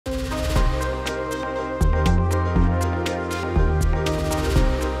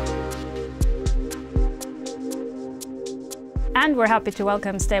And we're happy to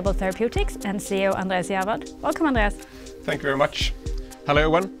welcome Stayble Therapeutics and CEO Andreas Gerward. Welcome, Andreas. Thank you very much. Hello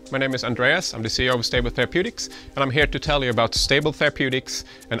everyone, my name is Andreas, I'm the CEO of Stayble Therapeutics, and I'm here to tell you about Stayble Therapeutics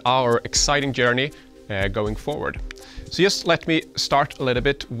and our exciting journey going forward. So just let me start a little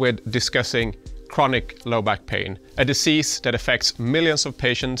bit with discussing chronic low back pain, a disease that affects millions of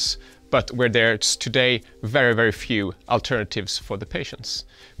patients, but where there's today very, very few alternatives for the patients.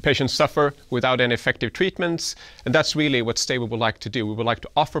 Patients suffer without any effective treatments, and that's really what Stayble would like to do. We would like to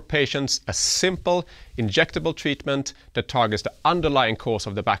offer patients a simple, injectable treatment that targets the underlying cause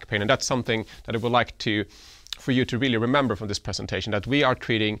of the back pain, and that's something that I would like for you to really remember from this presentation, that we are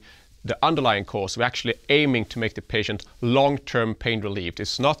treating the underlying cause. We're actually aiming to make the patient long-term pain relieved.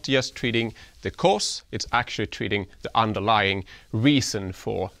 It's not just treating the cause, it's actually treating the underlying reason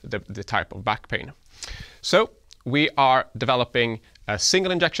for the type of back pain. So we are developing a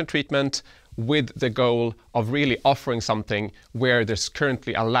single injection treatment with the goal of really offering something where there's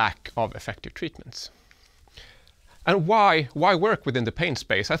currently a lack of effective treatments. And why work within the pain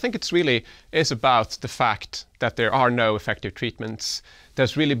space? I think it's really is about the fact that there are no effective treatments.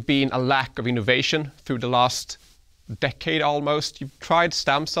 There's really been a lack of innovation through the last decade almost. You've tried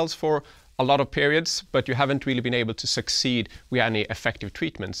stem cells for a lot of periods, but you haven't really been able to succeed with any effective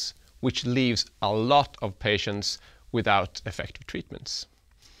treatments, which leaves a lot of patients without effective treatments.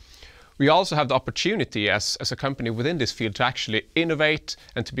 We also have the opportunity as a company within this field to actually innovate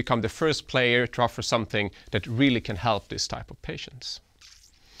and to become the first player to offer something that really can help this type of patients.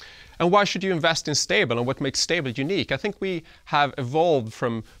 And why should you invest in Stayble, and what makes Stayble unique? I think we have evolved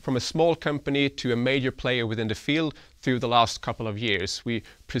from a small company to a major player within the field through the last couple of years. We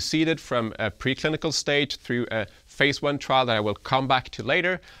proceeded from a preclinical stage through a phase 1 trial that I will come back to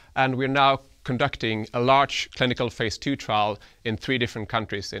later, and we're now conducting a large clinical phase 2 trial in 3 different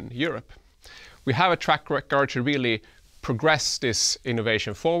countries in Europe. We have a track record to really progress this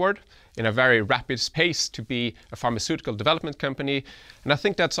innovation forward in a very rapid pace to be a pharmaceutical development company. And I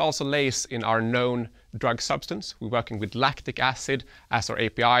think that's also lays in our known drug substance. We're working with lactic acid as our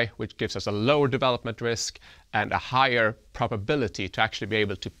API, which gives us a lower development risk and a higher probability to actually be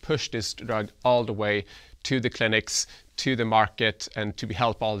able to push this drug all the way to the clinics, to the market, and to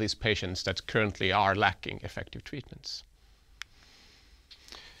help all these patients that currently are lacking effective treatments.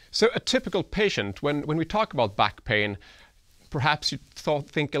 So a typical patient, when we talk about back pain, perhaps you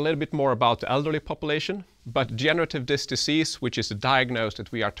think a little bit more about the elderly population, but degenerative disc disease, which is the diagnosis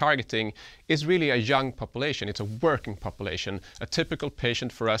that we are targeting, is really a young population. It's a working population. A typical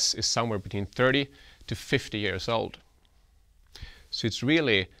patient for us is somewhere between 30 to 50 years old. So it's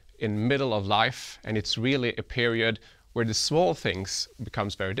really in middle of life, and it's really a period where the small things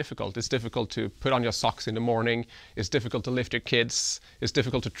becomes very difficult. It's difficult to put on your socks in the morning, it's difficult to lift your kids, it's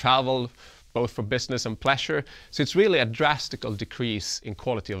difficult to travel both for business and pleasure. So it's really a drastic decrease in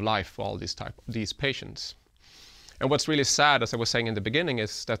quality of life for all these patients. And what's really sad, as I was saying in the beginning,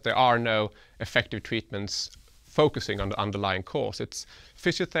 is that there are no effective treatments focusing on the underlying cause. It's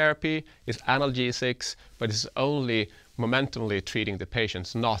physiotherapy, it's analgesics, but it's only momentarily treating the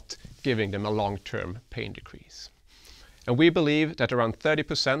patients, not giving them a long-term pain decrease. And we believe that around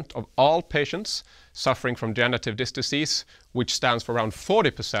 30% of all patients suffering from degenerative disc disease, which stands for around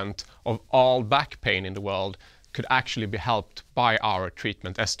 40% of all back pain in the world, could actually be helped by our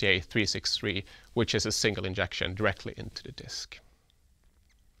treatment STA363, which is a single injection directly into the disc.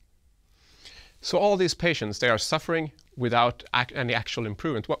 So all these patients, they are suffering without any actual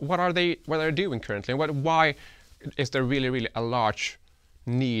improvement. What are they doing currently, and why is there really a large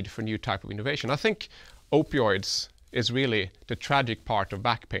need for new type of innovation? I think opioids is really the tragic part of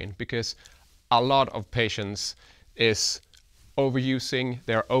back pain, because a lot of patients is overusing,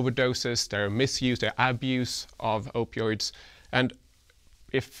 their overdoses, their misuse, their abuse of opioids. And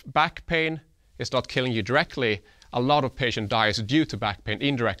if back pain is not killing you directly, a lot of patients die due to back pain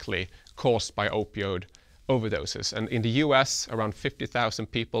indirectly caused by opioid overdoses. And in the US, around 50,000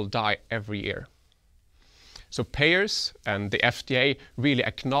 people die every year. So payers and the FDA really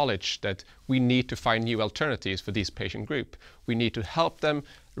acknowledge that we need to find new alternatives for this patient group. We need to help them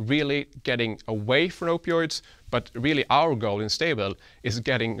really getting away from opioids, but really our goal in Stayble is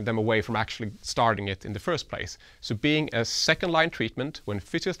getting them away from actually starting it in the first place. So being a second-line treatment when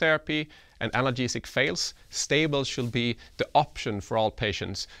physiotherapy and analgesic fails, Stayble should be the option for all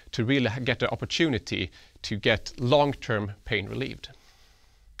patients to really get the opportunity to get long-term pain relieved.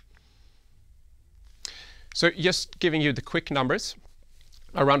 So just giving you the quick numbers,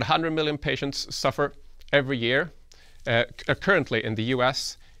 around 100 million patients suffer every year, currently in the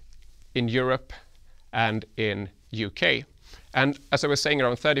US, in Europe, and in UK. And as I was saying,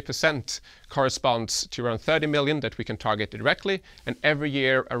 around 30% corresponds to around 30 million that we can target directly, and every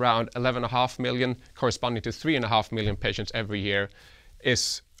year around 11.5 million, corresponding to 3.5 million patients every year,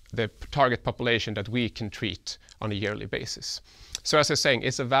 is the target population that we can treat on a yearly basis. So as I was saying,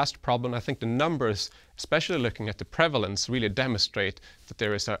 it's a vast problem. I think the numbers, especially looking at the prevalence, really demonstrate that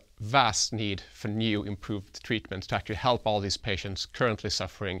there is a vast need for new improved treatments to actually help all these patients currently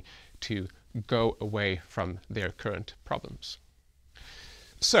suffering to go away from their current problems.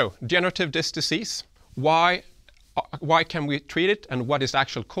 So, degenerative disc disease, why can we treat it, and what is the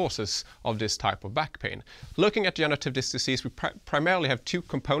actual causes of this type of back pain? Looking at degenerative disc disease, we primarily have two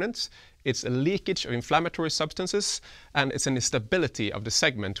components. It's a leakage of inflammatory substances, and it's an instability of the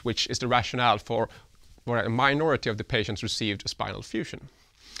segment, which is the rationale for where a minority of the patients received a spinal fusion.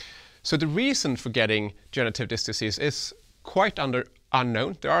 So the reason for getting degenerative disc disease is quite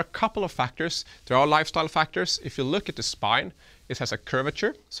unknown. There are a couple of factors. There are lifestyle factors. If you look at the spine, it has a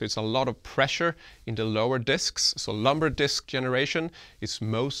curvature, so it's a lot of pressure in the lower discs. So lumbar disc degeneration is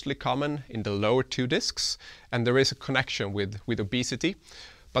mostly common in the lower two discs, and there is a connection with obesity.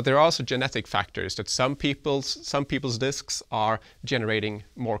 But there are also genetic factors that some people's discs are degenerating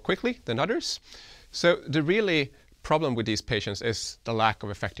more quickly than others. So the really problem with these patients is the lack of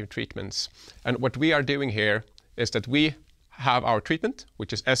effective treatments. And what we are doing here is that we have our treatment,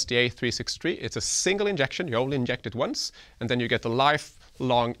 which is SDA-363. It's a single injection. You only inject it once, and then you get a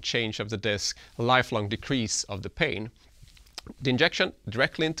lifelong change of the disc, a lifelong decrease of the pain. The injection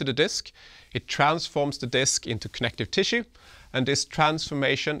directly into the disc, it transforms the disc into connective tissue, and this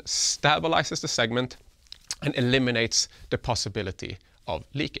transformation stabilizes the segment and eliminates the possibility of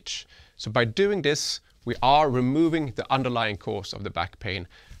leakage. So by doing this, we are removing the underlying cause of the back pain,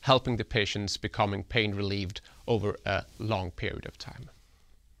 helping the patients becoming pain relieved over a long period of time.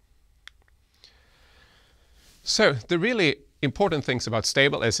 So the really important things about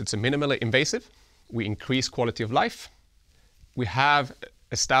Stayble is it's a minimally invasive. We increase quality of life. We have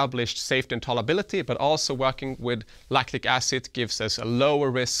established safety and tolerability, but also working with lactic acid gives us a lower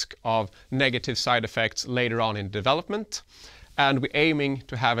risk of negative side effects later on in development. And we're aiming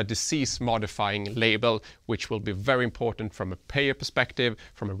to have a disease-modifying label, which will be very important from a payer perspective,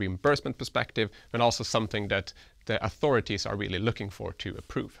 from a reimbursement perspective, and also something that the authorities are really looking for to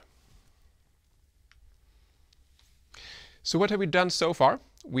approve. So what have we done so far?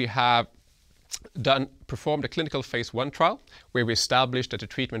 We have performed a clinical phase 1 trial where we established that the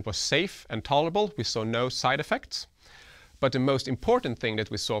treatment was safe and tolerable. We saw no side effects. But the most important thing that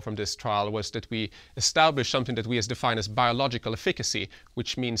we saw from this trial was that we established something that we define as biological efficacy,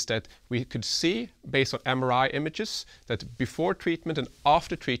 which means that we could see, based on MRI images, that before treatment and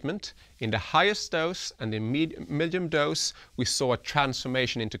after treatment, in the highest dose and the medium dose, we saw a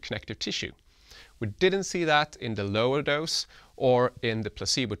transformation into connective tissue. We didn't see that in the lower dose or in the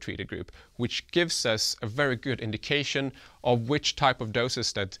placebo-treated group, which gives us a very good indication of which type of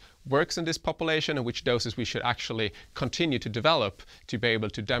doses that works in this population and which doses we should actually continue to develop to be able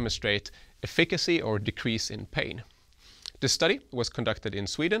to demonstrate efficacy or decrease in pain. The study was conducted in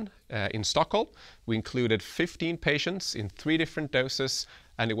Sweden, in Stockholm. We included 15 patients in 3 different doses,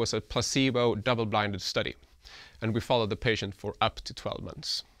 and it was a placebo double-blinded study. And we followed the patient for up to 12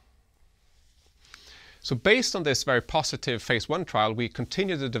 months. So based on this very positive phase 1 trial, we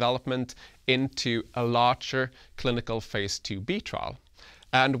continued the development into a larger clinical phase 2b trial.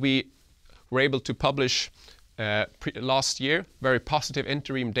 And we were able to publish last year very positive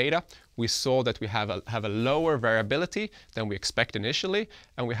interim data. We saw that we have a lower variability than we expect initially,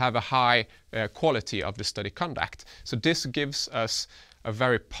 and we have a high quality of the study conduct. So this gives us a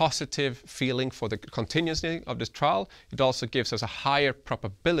very positive feeling for the continuity of this trial. It also gives us a higher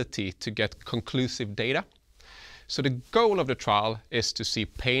probability to get conclusive data. So the goal of the trial is to see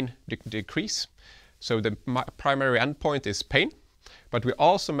pain decrease. So the primary endpoint is pain, but we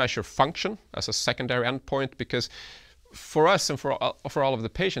also measure function as a secondary endpoint, because for us and for all of the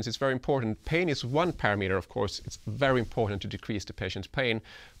patients, it's very important. Pain is one parameter, of course. It's very important to decrease the patient's pain,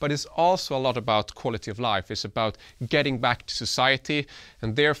 but it's also a lot about quality of life. It's about getting back to society,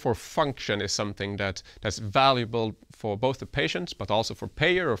 and therefore function is something that's valuable for both the patients, but also for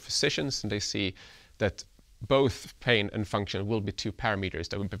payer or physicians, and they see that both pain and function will be 2 parameters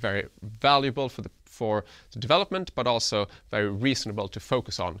that will be very valuable for the development, but also very reasonable to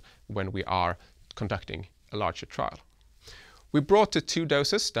focus on when we are conducting a larger trial. We brought the 2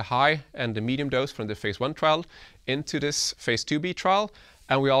 doses, the high and the medium dose from the phase 1 trial, into this phase 2b trial.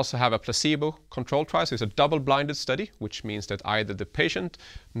 And we also have a placebo control trial. So it's a double-blinded study, which means that either the patient,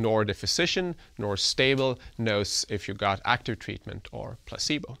 nor the physician, nor Stayble knows if you got active treatment or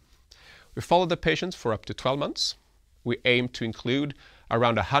placebo. We followed the patients for up to 12 months. We aim to include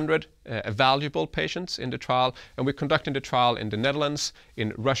around 100 valuable patients in the trial, and we're conducting the trial in the Netherlands,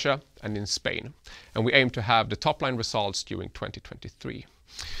 in Russia, and in Spain. And we aim to have the top-line results during 2023.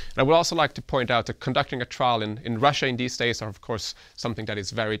 And I would also like to point out that conducting a trial in Russia in these days are, of course, something that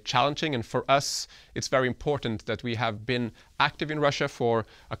is very challenging. And for us, it's very important that we have been active in Russia for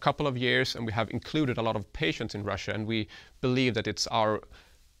a couple of years, and we have included a lot of patients in Russia. And we believe that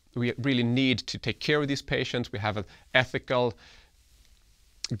we really need to take care of these patients. We have an ethical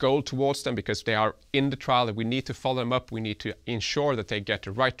goal towards them because they are in the trial, and we need to follow them up. We need to ensure that they get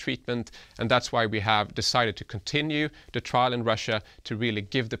the right treatment, and that's why we have decided to continue the trial in Russia to really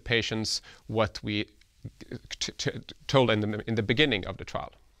give the patients what we told in the beginning of the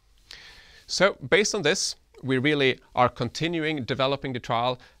trial. So based on this, we really are continuing developing the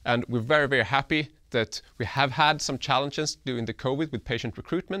trial, and we're very, very happy that we have had some challenges during the COVID with patient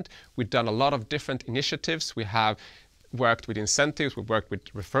recruitment. We've done a lot of different initiatives. We have worked with incentives, we've worked with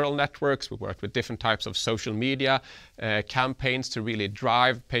referral networks, we've worked with different types of social media campaigns to really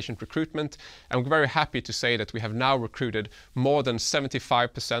drive patient recruitment. And we're very happy to say that we have now recruited more than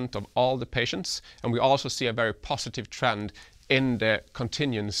 75% of all the patients. And we also see a very positive trend in the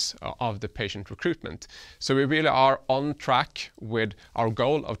continuance of the patient recruitment. So we really are on track with our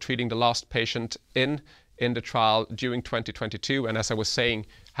goal of treating the last patient in the trial during 2022. And as I was saying,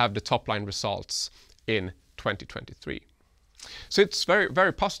 have the top-line results in 2023. So it's very,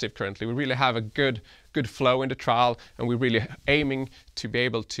 very positive currently. We really have a good flow in the trial, and we're really aiming to be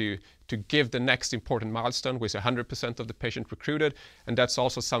able to give the next important milestone with 100% of the patient recruited. And that's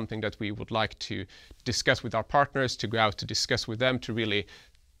also something that we would like to discuss with our partners, to go out to discuss with them, to really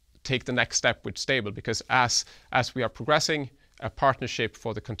take the next step with Stayble, because as we are progressing, a partnership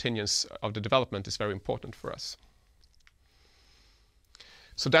for the continuance of the development is very important for us.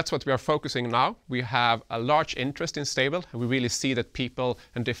 So that's what we are focusing on now. We have a large interest in Stayble, and we really see that people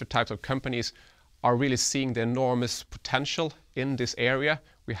and different types of companies are really seeing the enormous potential in this area.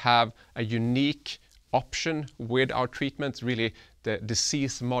 We have a unique option with our treatment. Really, the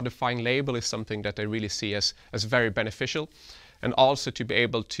disease-modifying label is something that I really see as very beneficial. And also to be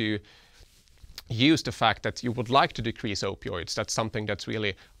able to use the fact that you would like to decrease opioids. That's something that's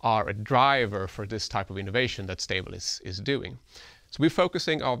really a driver for this type of innovation that Stayble is doing. So we're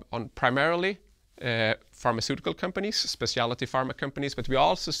focusing on primarily pharmaceutical companies, specialty pharma companies, but we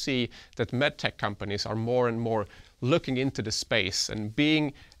also see that medtech companies are more and more looking into the space, and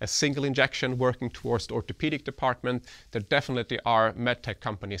being a single injection working towards the orthopedic department, there definitely are medtech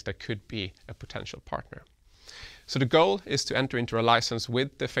companies that could be a potential partner. So the goal is to enter into a license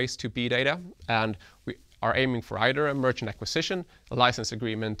with the phase 2b data, and we are aiming for either a merchant acquisition, a license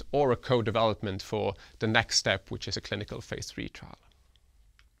agreement, or a co-development for the next step, which is a clinical phase 3 trial.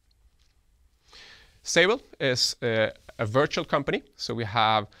 Stayble is a virtual company, so we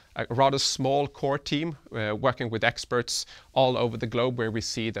have a rather small core team working with experts all over the globe, where we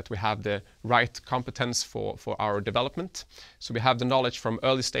see that we have the right competence for our development. So we have the knowledge from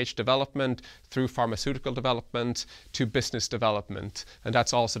early stage development through pharmaceutical development to business development. And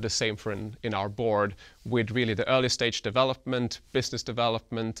that's also the same for in our board, with really the early stage development, business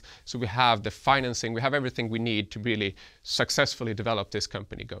development. So we have the financing, we have everything we need to really successfully develop this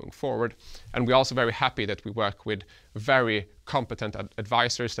company going forward. And we're also very happy that we work with very competent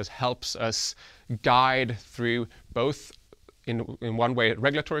advisors that helps us guide through both in one way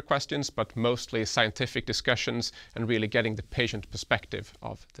regulatory questions, but mostly scientific discussions and really getting the patient perspective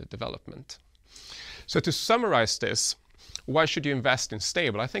of the development. So to summarize this, why should you invest in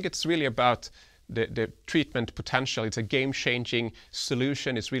Stayble? I think it's really about the treatment potential. It's a game-changing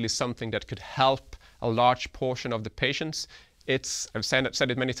solution. It's really something that could help a large portion of the patients. I've said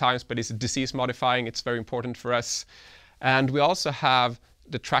it many times, but it's disease modifying. It's very important for us. And we also have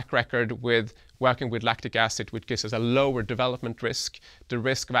the track record with working with lactic acid, which gives us a lower development risk. The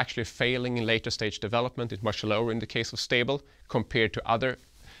risk of actually failing in later stage development is much lower in the case of Stayble compared to other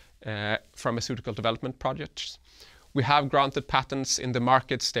pharmaceutical development projects. We have granted patents in the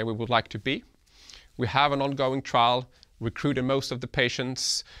markets that we would like to be. We have an ongoing trial, recruited most of the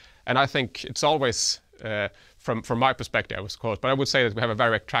patients, and I think it's always from my perspective, of course, but I would say that we have a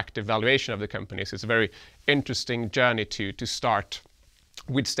very attractive valuation of the companies. It's a very interesting journey to start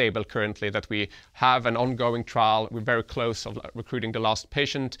with Stayble currently, that we have an ongoing trial. We're very close of recruiting the last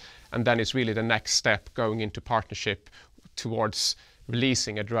patient, and then it's really the next step going into partnership towards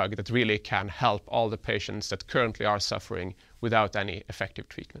releasing a drug that really can help all the patients that currently are suffering without any effective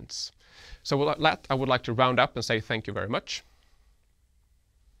treatments. So with that, I would like to round up and say thank you very much.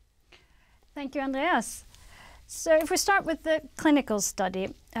 Thank you, Andreas. So if we start with the clinical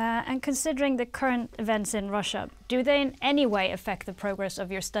study, and considering the current events in Russia, do they in any way affect the progress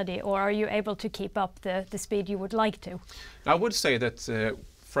of your study, or are you able to keep up the speed you would like to? I would say that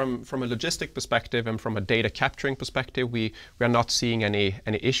from a logistic perspective and from a data capturing perspective, we are not seeing any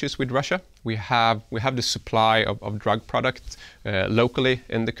issues with Russia. We have the supply of drug products locally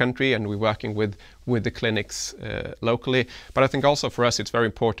in the country, and we're working with the clinics locally. But I think also for us it's very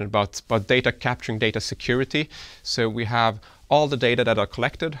important about data capturing, data security. So we have all the data that are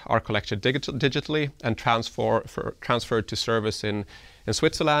collected digitally and transferred to servers in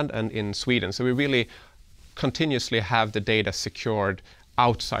Switzerland and in Sweden. So we really continuously have the data secured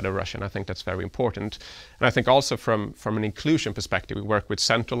outside of Russia, and I think that's very important. And I think also from an inclusion perspective, we work with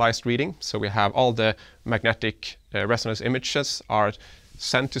centralized reading. So we have all the magnetic resonance images are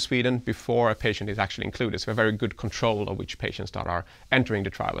sent to Sweden before a patient is actually included. So we have very good control of which patients that are entering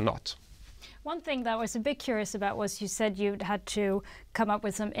the trial and not. One thing that I was a bit curious about was you said you'd had to come up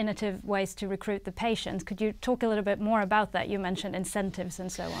with some innovative ways to recruit the patients. Could you talk a little bit more about that? You mentioned incentives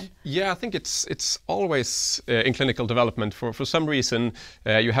and so on. Yeah, I think it's always in clinical development. For some reason,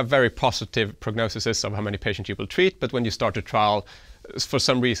 you have very positive prognoses of how many patients you will treat, but when you start a trial, for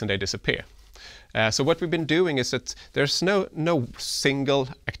some reason they disappear. So what we've been doing is that there's no single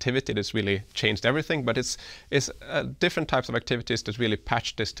activity that's really changed everything, but it's different types of activities that really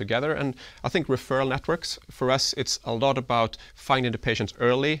patch this together. And I think referral networks, for us, it's a lot about finding the patients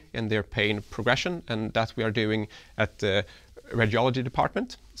early in their pain progression, and that we are doing at the radiology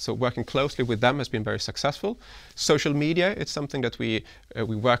department. So working closely with them has been very successful. Social media, it's something that we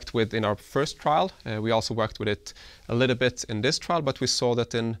worked with in our first trial. We also worked with it a little bit in this trial, but we saw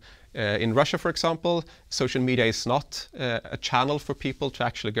that in Russia, for example, social media is not a channel for people to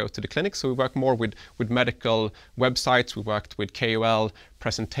actually go to the clinic. So we work more with medical websites. We worked with KOL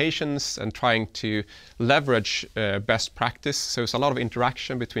presentations and trying to leverage best practice. So it's a lot of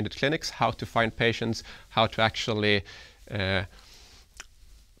interaction between the clinics, how to find patients, how to actually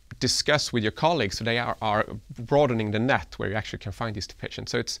discuss with your colleagues, so they are broadening the net where you actually can find these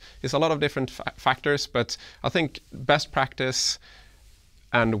patients. So it's a lot of different factors, but I think best practice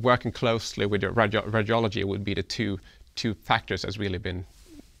and working closely with your radiology would be the two factors that's really been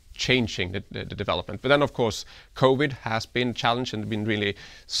changing the development. But then, of course, COVID has been a challenge and been really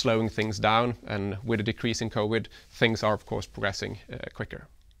slowing things down. And with a decrease in COVID, things are, of course, progressing quicker.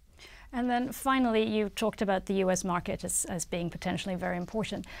 And then finally, you talked about the US market as being potentially very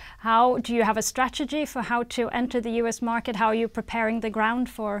important. How do you have a strategy for how to enter the US market? How are you preparing the ground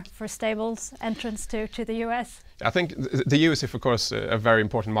for Stayble's entrance to the US? I think the US is, of course, a very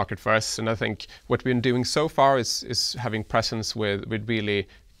important market for us. And I think what we've been doing so far is having presence with really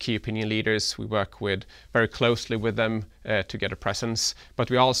key opinion leaders. We work very closely with them to get a presence,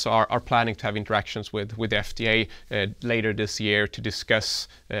 but we also are planning to have interactions with the FDA later this year to discuss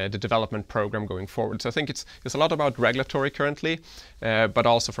the development program going forward. So I think it's a lot about regulatory currently, but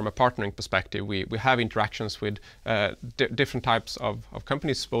also from a partnering perspective, we have interactions with different types of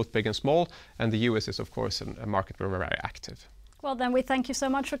companies, both big and small, and the US is, of course, a market where we're very active. Well, then we thank you so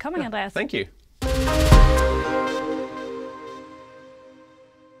much for coming, Andreas. Thank you.